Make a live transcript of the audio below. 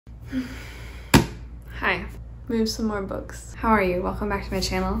Hi. Move some more books. How are you? Welcome back to my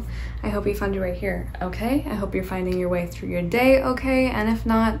channel. I hope you found your way here okay. I hope you're finding your way through your day okay, and if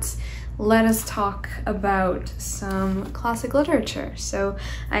not, let us talk about some classic literature. So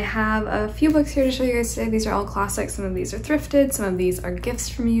I have a few books here to show you guys today. These are all classics. Some of these are thrifted, some of these are gifts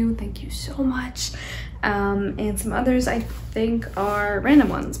from you. Thank you so much. And some others I think are random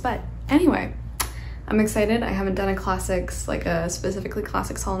ones, but anyway, I'm excited. I haven't done a classics, like a specifically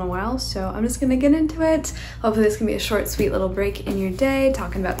classics haul in a while, so I'm just gonna get into it. Hopefully this can be a short, sweet little break in your day,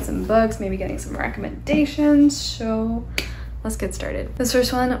 talking about some books, maybe getting some recommendations, so let's get started. This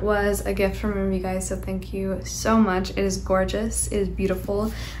first one was a gift from one of you guys, so thank you so much. It is gorgeous, it is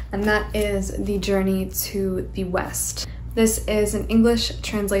beautiful, and that is The Journey to the West. This is an English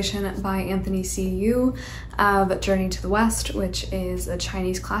translation by Anthony C. Yu of Journey to the West, which is a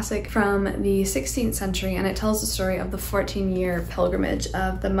Chinese classic from the 16th century, and it tells the story of the 14-year pilgrimage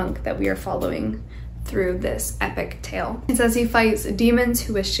of the monk that we are following through this epic tale. It says he fights demons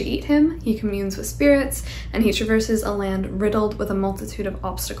who wish to eat him, he communes with spirits, and he traverses a land riddled with a multitude of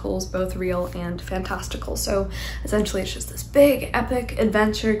obstacles, both real and fantastical. So essentially it's just this big epic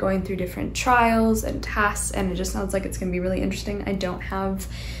adventure going through different trials and tasks, and it just sounds like it's gonna be really interesting. I don't have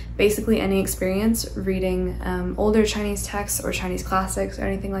basically any experience reading older Chinese texts or Chinese classics or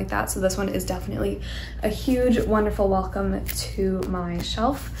anything like that, so this one is definitely a huge, wonderful welcome to my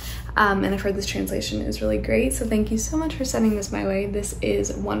shelf. And I've heard this translation is really great, so thank you so much for sending this my way. This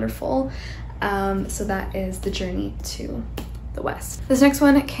is wonderful. So that is The Journey to the West. This next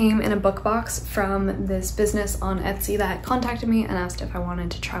one came in a book box from this business on Etsy that contacted me and asked if I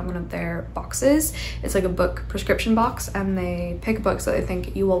wanted to try one of their boxes. It's like a book prescription box, and they pick books that they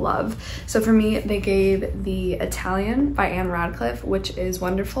think you will love. So for me, they gave The Italian by Anne Radcliffe, which is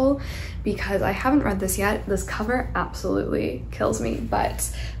wonderful because I haven't read this yet. This cover absolutely kills me, but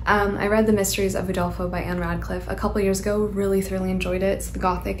I read The Mysteries of Udolpho by Anne Radcliffe a couple years ago, really thoroughly enjoyed it. So the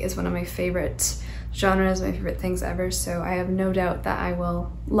Gothic is one of my favorite genres, my favorite things ever, so I have no doubt that I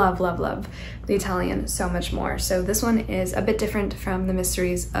will love The Italian so much more. So this one is a bit different from The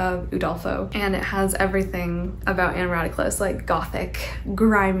Mysteries of Udolpho, and it has everything about Anne Radcliffe's like gothic,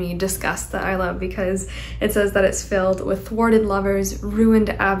 grimy disgust that I love, because it says that it's filled with thwarted lovers,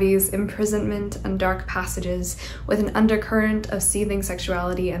 ruined abbeys, imprisonment, and dark passages with an undercurrent of seething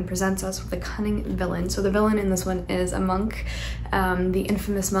sexuality, and presents us with a cunning villain. So the villain in this one is a monk, the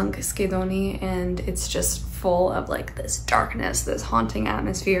infamous monk Schedoni, and it's just full of like this darkness, this haunting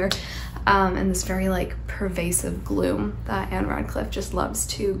atmosphere, and this very like pervasive gloom that Anne Radcliffe just loves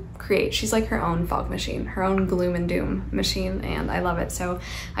to create. She's like her own fog machine, her own gloom and doom machine, and I love it. So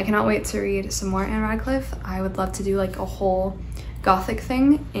I cannot wait to read some more Anne Radcliffe. I would love to do like a whole gothic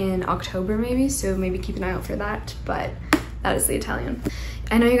thing in October maybe, so maybe keep an eye out for that, but that is The Italian.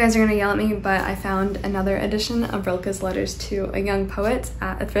 I know you guys are gonna yell at me, but I found another edition of Rilke's Letters to a Young Poet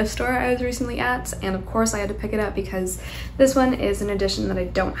at a thrift store I was recently at, and of course I had to pick it up because this one is an edition that I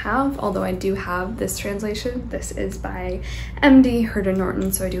don't have, although I do have this translation. This is by MD Herder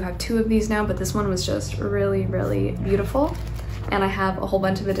Norton, so I do have two of these now, but this one was just really, really beautiful. And I have a whole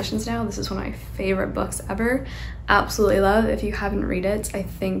bunch of editions now. This is one of my favorite books ever. Absolutely love. If you haven't read it, I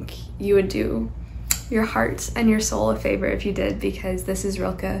think you would do your heart and your soul a favor if you did, because this is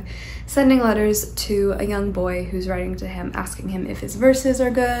Rilke sending letters to a young boy who's writing to him, asking him if his verses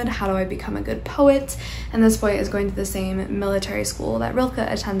are good, how do I become a good poet, and this boy is going to the same military school that Rilke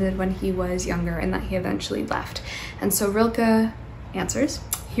attended when he was younger and that he eventually left. And so Rilke answers.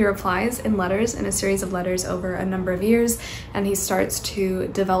 He replies in letters, in a series of letters over a number of years, and he starts to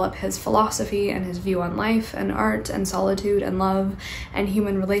develop his philosophy and his view on life and art and solitude and love and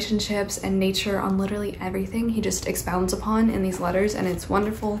human relationships and nature, on literally everything he just expounds upon in these letters, and it's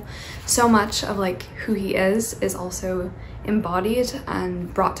wonderful. So much of like who he is also embodied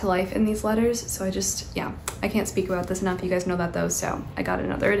and brought to life in these letters. So yeah, I can't speak about this enough. You guys know that though, so I got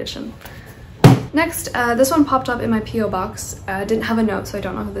another edition. Next, this one popped up in my P.O. box. Didn't have a note, so I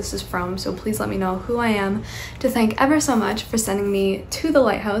don't know who this is from, so please let me know who I am to thank ever so much for sending me To the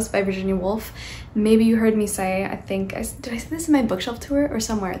Lighthouse by Virginia Woolf. Maybe you heard me say, did I say this in my bookshelf tour or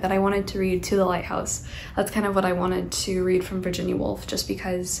somewhere, that I wanted to read To the Lighthouse. That's kind of what I wanted to read from Virginia Woolf, just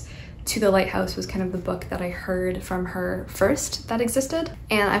because To the Lighthouse was kind of the book that I heard from her first that existed,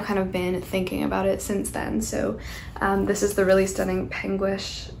 and I've kind of been thinking about it since then. So this is the really stunning Penguin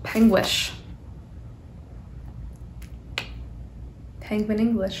English. Penguin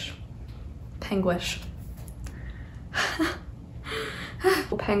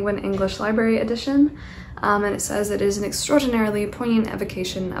English Library edition. and it says it is an extraordinarily poignant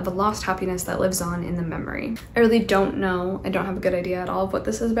evocation of a lost happiness that lives on in the memory. I really don't know, I don't have a good idea at all of what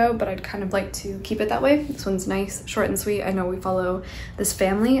this is about, but I'd kind of like to keep it that way. This one's nice, short and sweet. I know we follow this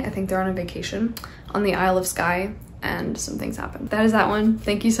family. I think they're on a vacation on the Isle of Skye, and some things happen. That is that one.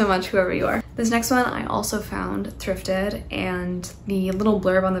 Thank you so much, whoever you are. This next one I also found thrifted, and the little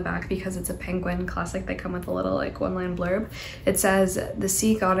blurb on the back, because it's a Penguin classic, they come with a little like one-line blurb. It says, "The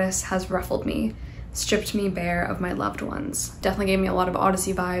sea goddess has ruffled me, stripped me bare of my loved ones." Definitely gave me a lot of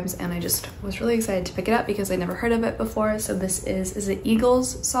Odyssey vibes, and I just was really excited to pick it up because I never heard of it before. So this is it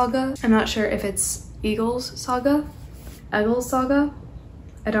Eagle's Saga? I'm not sure if it's Eagle's Saga? Eagle's Saga?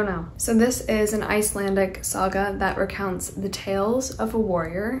 I don't know. So this is an Icelandic saga that recounts the tales of a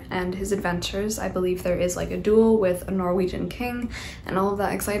warrior and his adventures. I believe there is like a duel with a Norwegian king and all of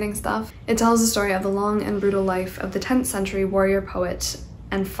that exciting stuff. It tells the story of the long and brutal life of the 10th century warrior poet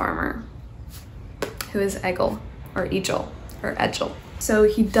and farmer, who is Egil, or Egil, or Egil. So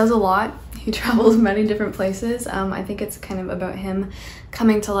he does a lot. He travels many different places. I think it's kind of about him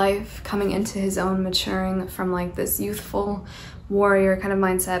coming to life, coming into his own, maturing from like this youthful warrior kind of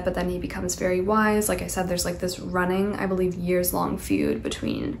mindset, but then he becomes very wise. Like I said, there's like this running, I believe, years-long feud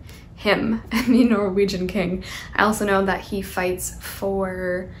between him and the Norwegian king. I also know that he fights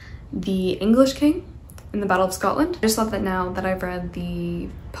for the English king in the Battle of Scotland. I just thought that now that I've read the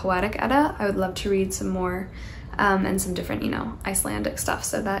Poetic Edda, I would love to read some more and some different, you know, Icelandic stuff.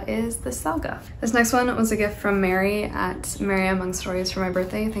 So that is the saga. This next one was a gift from Mary at Mary Among Stories for my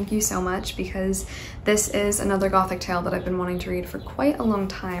birthday. Thank you so much, because this is another Gothic tale that I've been wanting to read for quite a long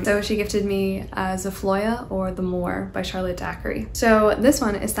time. So she gifted me Zofloya, or The Moor by Charlotte Dacre. So this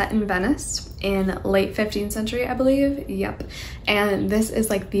one is set in Venice in late 15th century, I believe. Yep. And this is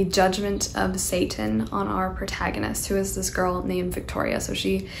like the judgment of Satan on our protagonist, who is this girl named Victoria. So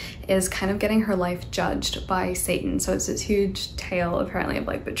she is kind of getting her life judged by Satan. So it's this huge tale apparently of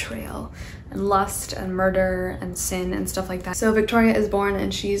like betrayal and lust and murder and sin and stuff like that. So Victoria is born,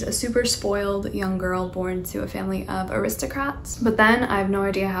 and she's a super spoiled young girl born to a family of aristocrats. But then I have no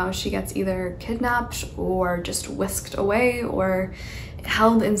idea how she gets either kidnapped or just whisked away or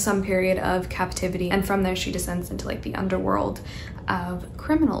held in some period of captivity, and from there she descends into like the underworld of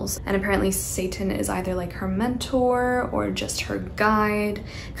criminals. And apparently Satan is either like her mentor or just her guide.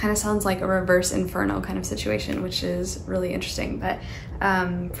 Kind of sounds like a reverse Inferno kind of situation, which is really interesting. But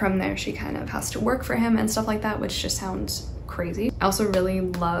from there she kind of has to work for him and stuff like that, which just sounds crazy. I also really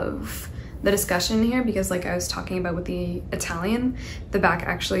love the discussion here, because like I was talking about with the Italian, the back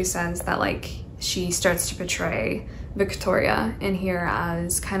actually says that like she starts to portray Victoria in here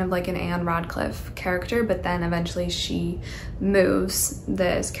as kind of like an Anne Radcliffe character, but then eventually she moves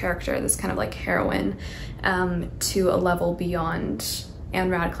this character, this kind of like heroine, to a level beyond Anne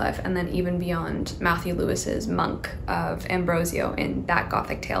Radcliffe, and then even beyond Matthew Lewis's monk of Ambrosio in that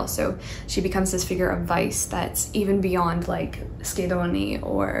Gothic tale. So she becomes this figure of vice that's even beyond like Schiavone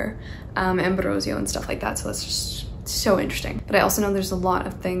or Ambrosio and stuff like that. So that's just so interesting. But I also know there's a lot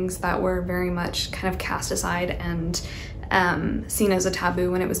of things that were very much kind of cast aside and seen as a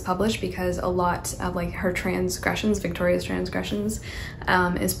taboo when it was published, because a lot of like her transgressions, Victoria's transgressions,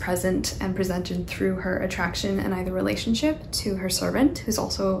 is present and presented through her attraction and either relationship to her servant, who's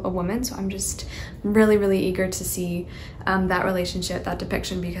also a woman. So I'm just really eager to see that relationship, that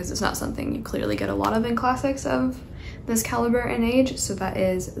depiction, because it's not something you clearly get a lot of in classics of this caliber and age. So that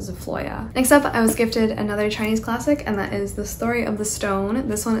is Zofloya. Next up, I was gifted another Chinese classic, and that is The Story of the Stone.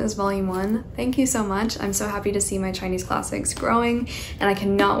 This one is volume 1. Thank you so much. I'm so happy to see my Chinese classics growing, and I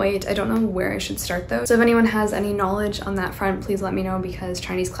cannot wait. I don't know where I should start though. So if anyone has any knowledge on that front, please let me know, because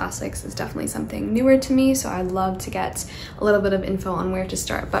Chinese classics is definitely something newer to me. So I'd love to get a little bit of info on where to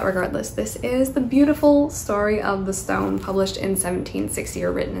start. But regardless, this is the beautiful Story of the Stone, published in 1760,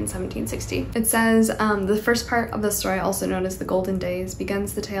 or written in 1760. It says, the first part of the story, also known as the Golden Days,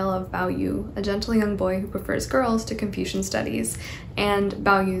 begins the tale of Bao Yu, a gentle young boy who prefers girls to Confucian studies, and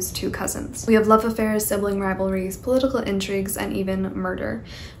Bao Yu's 2 cousins. We have love affairs, sibling rivalries, political intrigues, and even murder,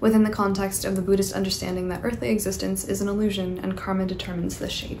 within the context of the Buddhist understanding that earthly existence is an illusion and karma determines the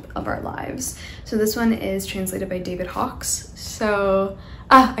shape of our lives. So this one is translated by David Hawkes. So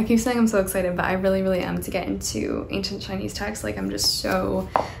I keep saying I'm so excited, but I really am to get into ancient Chinese texts. Like, I'm just so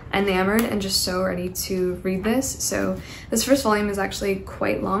enamored and just so ready to read this. So this first volume is actually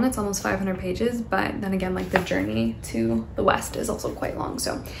quite long. It's almost 500 pages, but then again, like, the journey to the West is also quite long.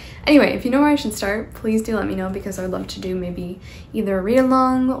 So anyway, if you know where I should start, please do let me know, because I would love to do maybe either a read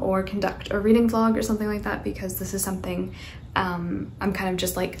along or conduct a reading vlog or something like that, because this is something I'm kind of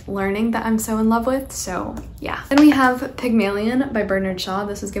just like learning that I'm so in love with, so yeah. Then we have Pygmalion by Bernard Shaw.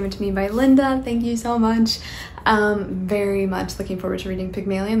 This was given to me by Linda. Thank you so much. Very much looking forward to reading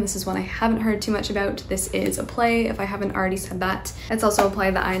Pygmalion. This is one I haven't heard too much about. This is a play, if I haven't already said that. It's also a play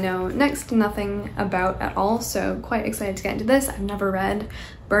that I know next to nothing about at all, so quite excited to get into this. I've never read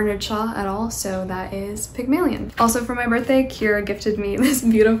Bernard Shaw at all, so that is Pygmalion. Also for my birthday, Kira gifted me this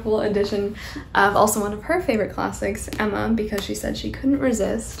beautiful edition of also one of her favorite classics, Emma, because she said she couldn't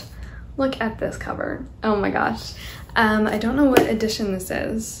resist. Look at this cover. Oh my gosh. I don't know what edition this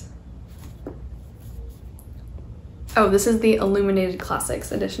is. Oh, this is the Illuminated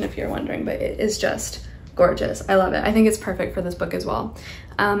Classics edition, if you're wondering, but it is just gorgeous. I love it. I think it's perfect for this book as well.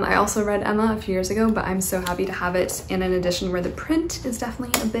 I also read Emma a few years ago, but I'm so happy to have it in an edition where the print is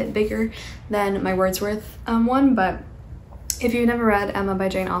definitely a bit bigger than my Wordsworth one. But if you've never read Emma by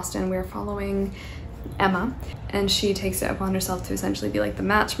Jane Austen, we're following Emma, and she takes it upon herself to essentially be like the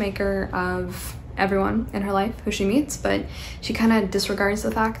matchmaker of everyone in her life who she meets, but she kind of disregards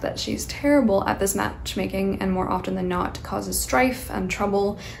the fact that she's terrible at this matchmaking and more often than not causes strife and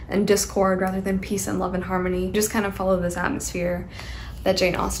trouble and discord rather than peace and love and harmony. Just kind of follow this atmosphere that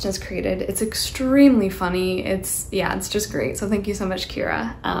Jane Austen has created. It's extremely funny. It's just great. So thank you so much,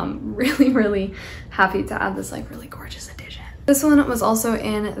 Kira. Really happy to add this like really gorgeous edition. This one was also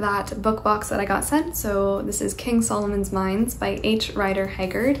in that book box that I got sent. So this is King Solomon's Mines by H. Rider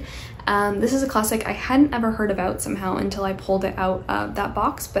Haggard. This is a classic I hadn't ever heard about somehow until I pulled it out of that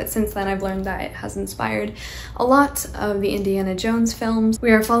box, but since then I've learned that it has inspired a lot of the Indiana Jones films.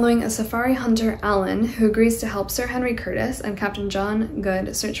 We are following a safari hunter, Alan, who agrees to help Sir Henry Curtis and Captain John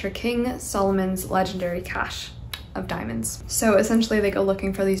Good search for King Solomon's legendary cache of diamonds. So essentially they go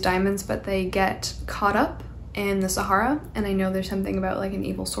looking for these diamonds, but they get caught up in the Sahara, and I know there's something about like an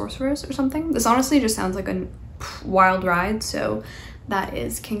evil sorceress or something. This honestly just sounds like a wild ride, so that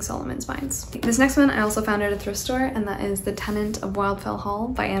is King Solomon's Mines. This next one I also found at a thrift store, and that is The Tenant of Wildfell Hall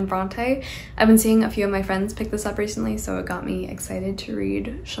by Anne Bronte. I've been seeing a few of my friends pick this up recently, so it got me excited to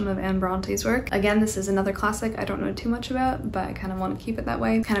read some of Anne Bronte's work. Again, this is another classic I don't know too much about, but I kind of want to keep it that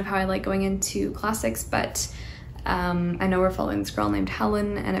way. Kind of how I like going into classics, but I know we're following this girl named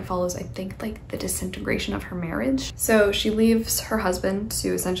Helen, and it follows, I think, like the disintegration of her marriage. So she leaves her husband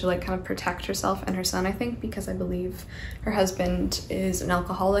to essentially like kind of protect herself and her son, I think, because I believe her husband is an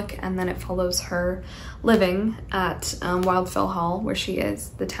alcoholic, and then it follows her living at Wildfell Hall, where she is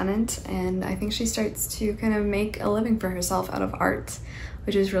the tenant, and I think she starts to kind of make a living for herself out of art,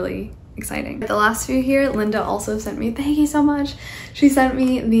 which is really exciting. The last few here, Linda also sent me, thank you so much. She sent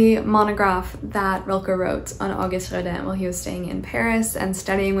me the monograph that Rilke wrote on Auguste Rodin while he was staying in Paris, and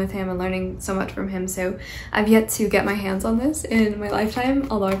studying with him and learning so much from him. So I've yet to get my hands on this in my lifetime,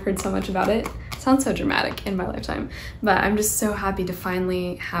 although I've heard so much about it. Sounds so dramatic, in my lifetime, but I'm just so happy to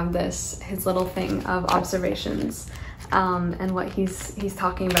finally have this, his little thing of observations and what he's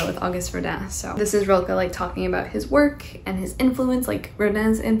talking about with Auguste Rodin. So this is Rilke like talking about his work and his influence, like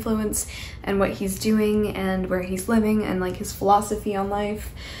Rodin's influence, and what he's doing and where he's living, and like his philosophy on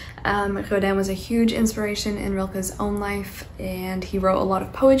life. Rodin was a huge inspiration in Rilke's own life, and he wrote a lot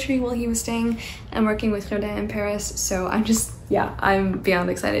of poetry while he was staying and working with Rodin in Paris. So I'm beyond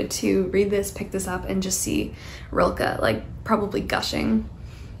excited to read this, pick this up, and just see Rilke like probably gushing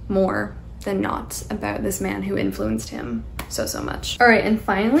more than not about this man who influenced him so much. All right, and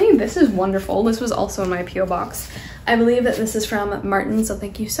finally, this is wonderful. This was also in my PO box. I believe that this is from Martin, so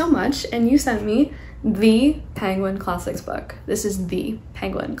thank you so much. And you sent me the Penguin Classics book. This is the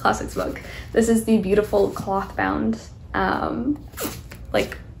Penguin Classics book. This is the beautiful cloth bound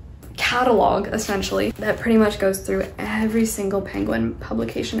like catalog, essentially, that pretty much goes through every single Penguin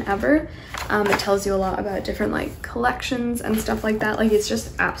publication ever. It tells you a lot about different like collections and stuff like that. Like, it's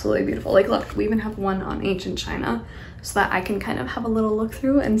just absolutely beautiful. Like, look, we even have one on ancient China so that I can kind of have a little look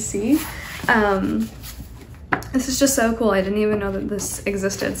through and see. This is just so cool. I didn't even know that this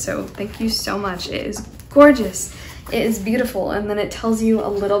existed, so thank you so much. It is gorgeous. It is beautiful, and then it tells you a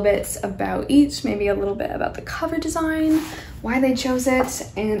little bit about each, maybe a little bit about the cover design, why they chose it,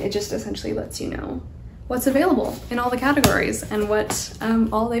 and it just essentially lets you know what's available in all the categories and what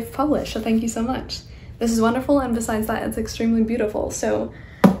all they've published. So thank you so much. This is wonderful, and besides that, it's extremely beautiful, so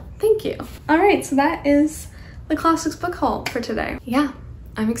thank you. All right, so that is the classics book haul for today. Yeah,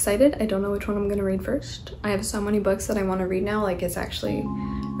 I'm excited. I don't know which one I'm gonna read first. I have so many books that I want to read now, like it's actually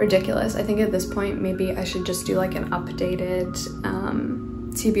ridiculous. I think at this point maybe I should just do like an updated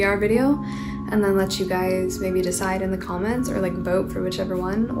TBR video and then let you guys maybe decide in the comments, or like vote for whichever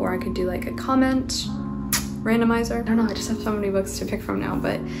one, or I could do like a comment randomizer. I don't know, I just have so many books to pick from now,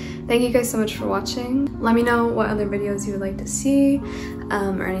 but thank you guys so much for watching. Let me know what other videos you would like to see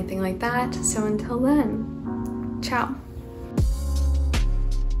or anything like that. So until then, ciao.